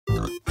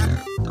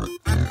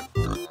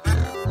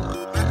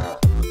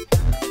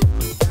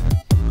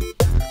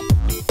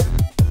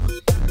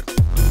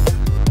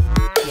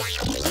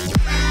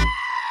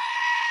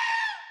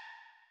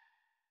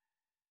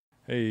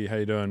how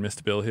you doing?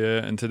 Mr. Bill here,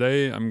 and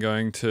today I'm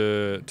going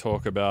to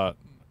talk about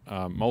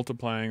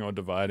multiplying or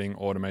dividing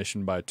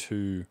automation by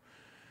 2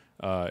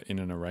 in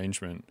an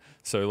arrangement.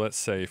 So let's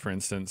say, for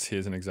instance,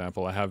 here's an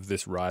example. I have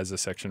this riser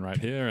section right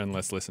here, and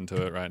let's listen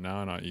to it right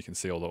now, and you can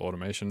see all the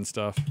automation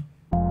stuff.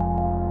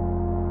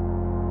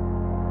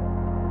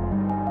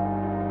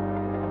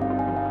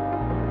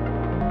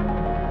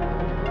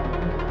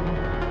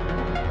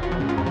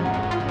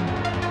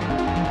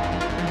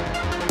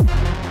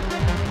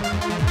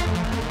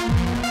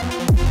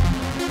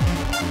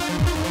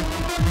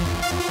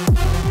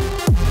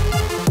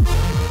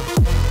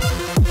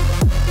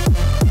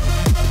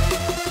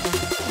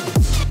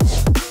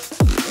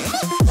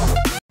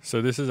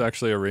 So this is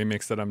actually a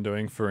remix that I'm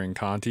doing for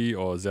Encanti,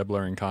 or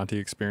Zebler Encanti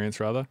experience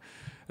rather.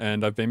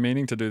 And I've been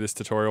meaning to do this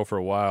tutorial for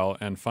a while,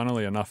 and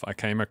funnily enough, I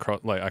come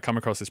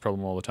across this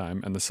problem all the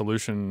time, and the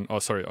solution,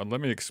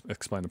 let me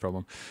explain the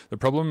problem. The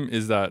problem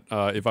is that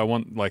if I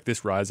want, like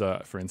this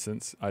riser, for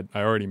instance, I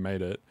already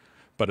made it,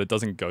 but it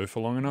doesn't go for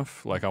long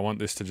enough. Like I want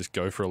this to just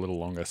go for a little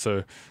longer.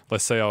 So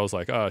let's say I was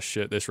like, oh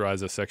shit, this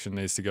riser section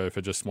needs to go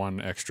for just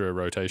 1 extra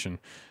rotation.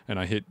 And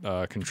I hit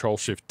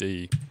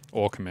Control-Shift-D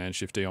or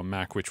Command-Shift-D on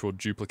Mac, which will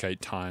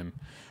duplicate time,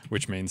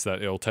 which means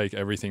that it'll take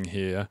everything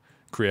here,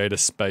 create a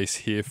space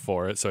here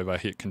for it. So if I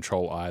hit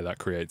Control-I, that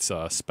creates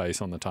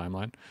space on the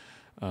timeline.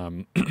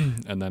 And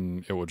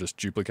then it will just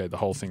duplicate the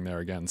whole thing there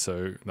again.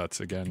 So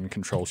that's again,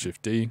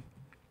 Control-Shift-D.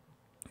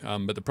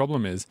 But the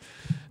problem is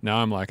now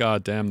I'm like,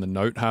 damn, the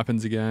note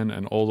happens again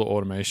and all the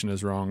automation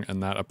is wrong.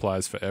 And that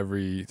applies for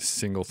every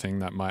single thing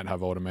that might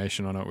have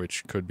automation on it,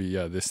 which could be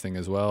this thing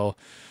as well.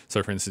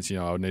 So for instance,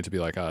 I would need to be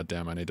like,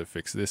 damn, I need to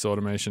fix this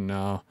automation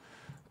now.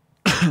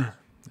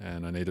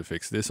 And I need to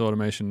fix this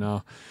automation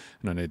now.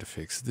 And I need to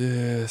fix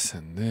this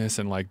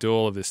and like do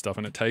all of this stuff.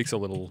 And it takes a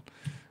little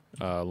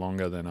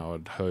longer than I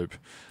would hope.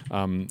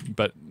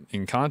 But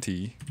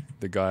Encanti,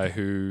 the guy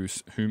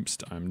whose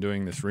whomst I'm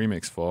doing this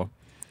remix for,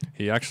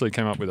 he actually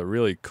came up with a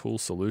really cool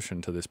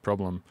solution to this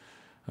problem.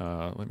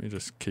 Let me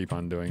just keep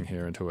on doing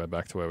here until we're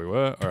back to where we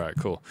were. All right,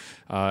 cool.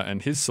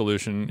 And his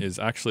solution is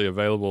actually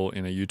available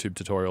in a YouTube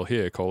tutorial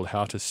here called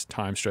How to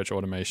Time Stretch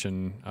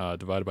Automation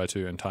Divided by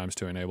 2 and Times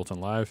 2 in Ableton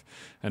Live.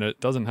 And it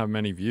doesn't have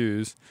many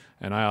views.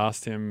 And I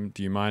asked him,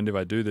 do you mind if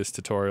I do this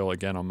tutorial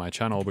again on my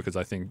channel? Because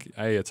I think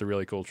A, it's a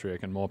really cool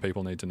trick and more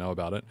people need to know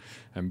about it.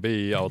 And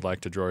B, I would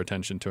like to draw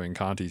attention to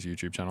Encanti's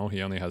YouTube channel.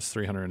 He only has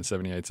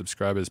 378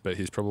 subscribers, but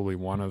he's probably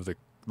one of the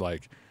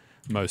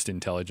most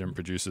intelligent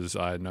producers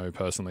I know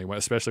personally,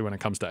 especially when it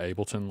comes to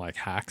Ableton, like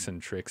hacks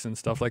and tricks and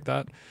stuff like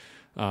that.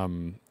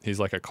 He's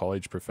like a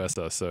college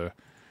professor, so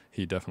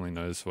he definitely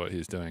knows what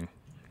he's doing.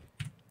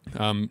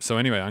 So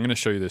anyway, I'm going to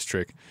show you this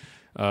trick.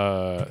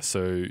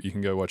 So you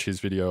can go watch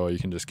his video or you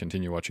can just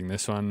continue watching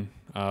this one.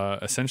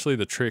 Essentially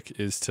the trick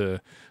is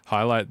to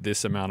highlight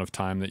this amount of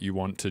time that you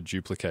want to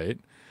duplicate,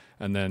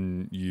 and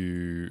then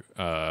you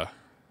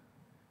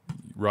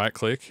right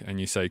click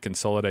and you say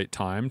consolidate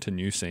time to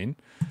new scene.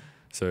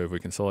 So if we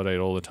consolidate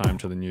all the time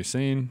to the new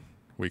scene,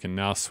 we can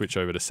now switch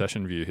over to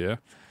session view here.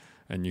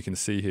 And you can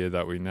see here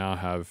that we now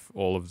have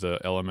all of the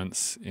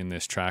elements in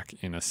this track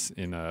in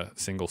a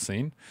single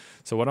scene.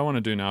 So what I want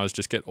to do now is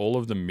just get all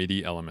of the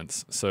MIDI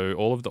elements. So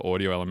all of the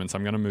audio elements,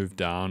 I'm going to move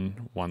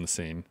down 1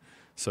 scene.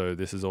 So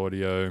this is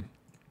audio,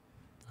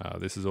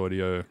 this is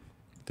audio,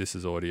 this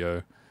is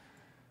audio,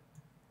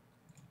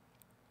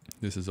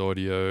 this is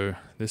audio,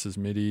 this is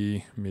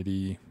MIDI,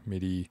 MIDI,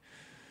 MIDI,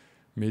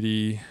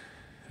 MIDI,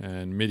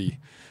 and MIDI.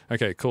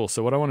 Okay, cool.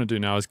 So what I want to do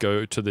now is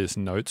go to this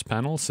notes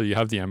panel. So you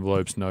have the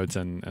envelopes, notes,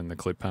 and the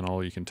clip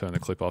panel. You can turn the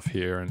clip off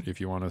here and if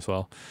you want as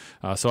well.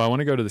 So I want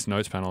to go to this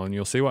notes panel, and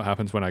you'll see what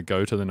happens when I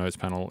go to the notes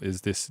panel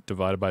is this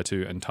divided by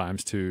 2 and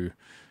times 2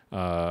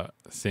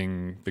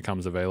 thing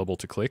becomes available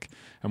to click.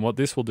 And what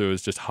this will do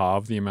is just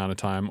halve the amount of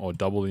time or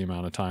double the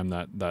amount of time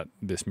that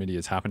this MIDI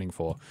is happening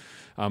for.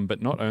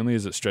 But not only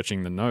is it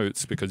stretching the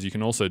notes, because you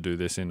can also do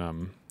this in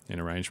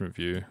arrangement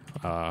view,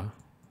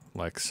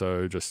 like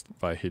so, just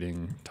by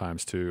hitting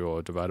times 2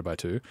 or divided by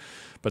 2.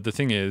 But the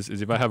thing is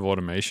if I have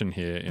automation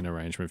here in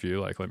arrangement view,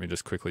 like let me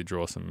just quickly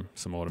draw some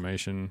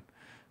automation.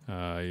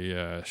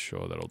 Yeah,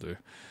 sure, that'll do.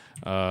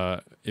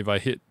 If I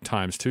hit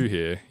times 2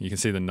 here, you can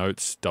see the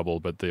notes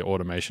double, but the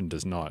automation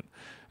does not.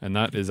 And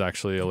that is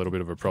actually a little bit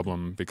of a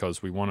problem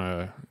because we want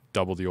to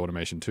double the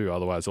automation too.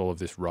 Otherwise, all of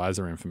this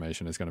riser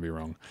information is going to be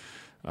wrong.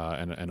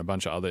 And a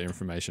bunch of other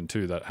information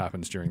too that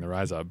happens during the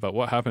riser. But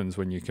what happens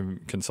when you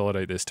can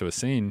consolidate this to a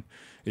scene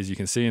is you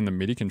can see in the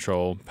MIDI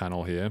control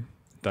panel here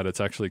that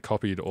it's actually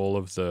copied all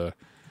of the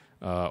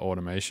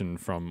automation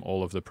from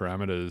all of the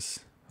parameters,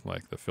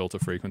 like the filter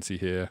frequency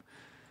here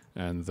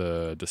and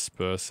the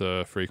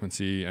disperser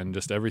frequency, and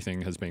just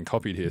everything has been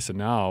copied here. So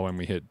now when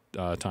we hit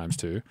times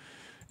 2,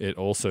 it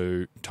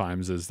also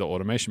times as the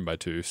automation by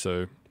 2.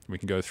 So we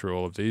can go through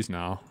all of these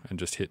now and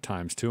just hit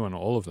times 2 on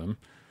all of them,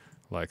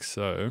 like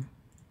so.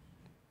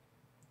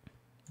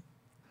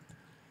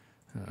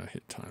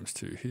 Hit times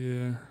 2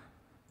 here,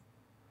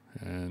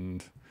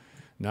 and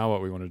now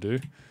what we want to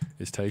do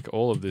is take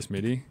all of this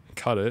MIDI,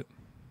 cut it,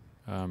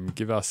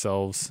 give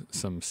ourselves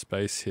some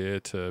space here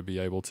to be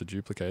able to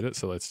duplicate it.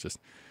 So let's just,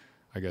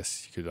 I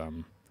guess you could,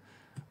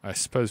 I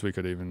suppose we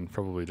could even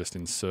probably just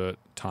insert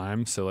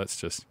time. So let's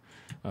just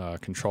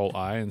Control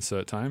I,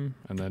 insert time,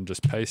 and then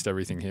just paste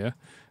everything here.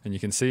 And you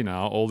can see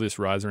now all this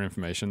riser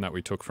information that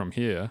we took from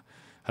here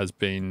has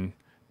been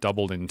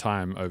doubled in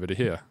time over to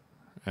here.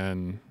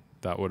 And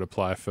that would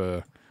apply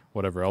for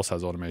whatever else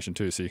has automation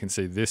too. So you can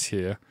see this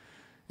here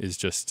is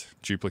just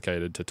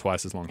duplicated to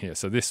twice as long here.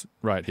 So this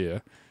right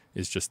here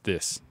is just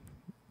this,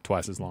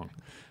 twice as long.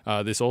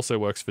 This also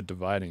works for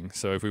dividing.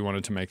 So if we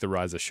wanted to make the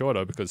riser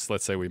shorter, because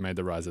let's say we made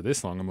the riser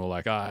this long and we're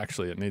like,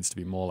 actually it needs to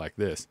be more like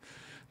this,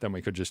 then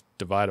we could just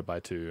divide it by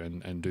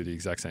 2 and do the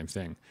exact same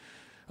thing.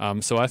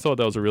 So I thought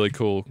that was a really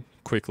cool,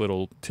 quick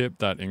little tip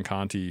that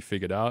Encanti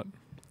figured out.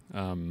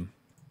 And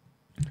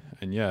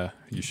yeah,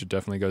 you should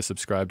definitely go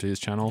subscribe to his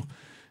channel.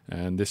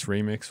 And this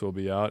remix will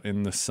be out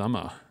in the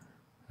summer.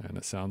 And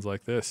it sounds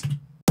like this.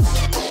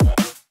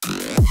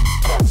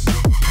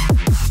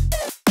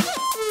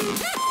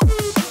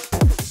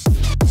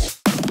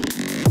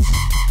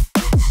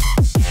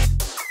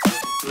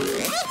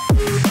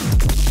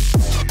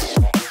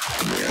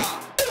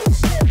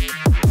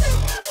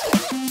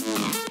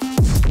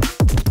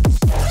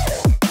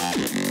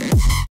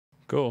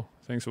 Cool.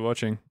 Thanks for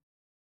watching.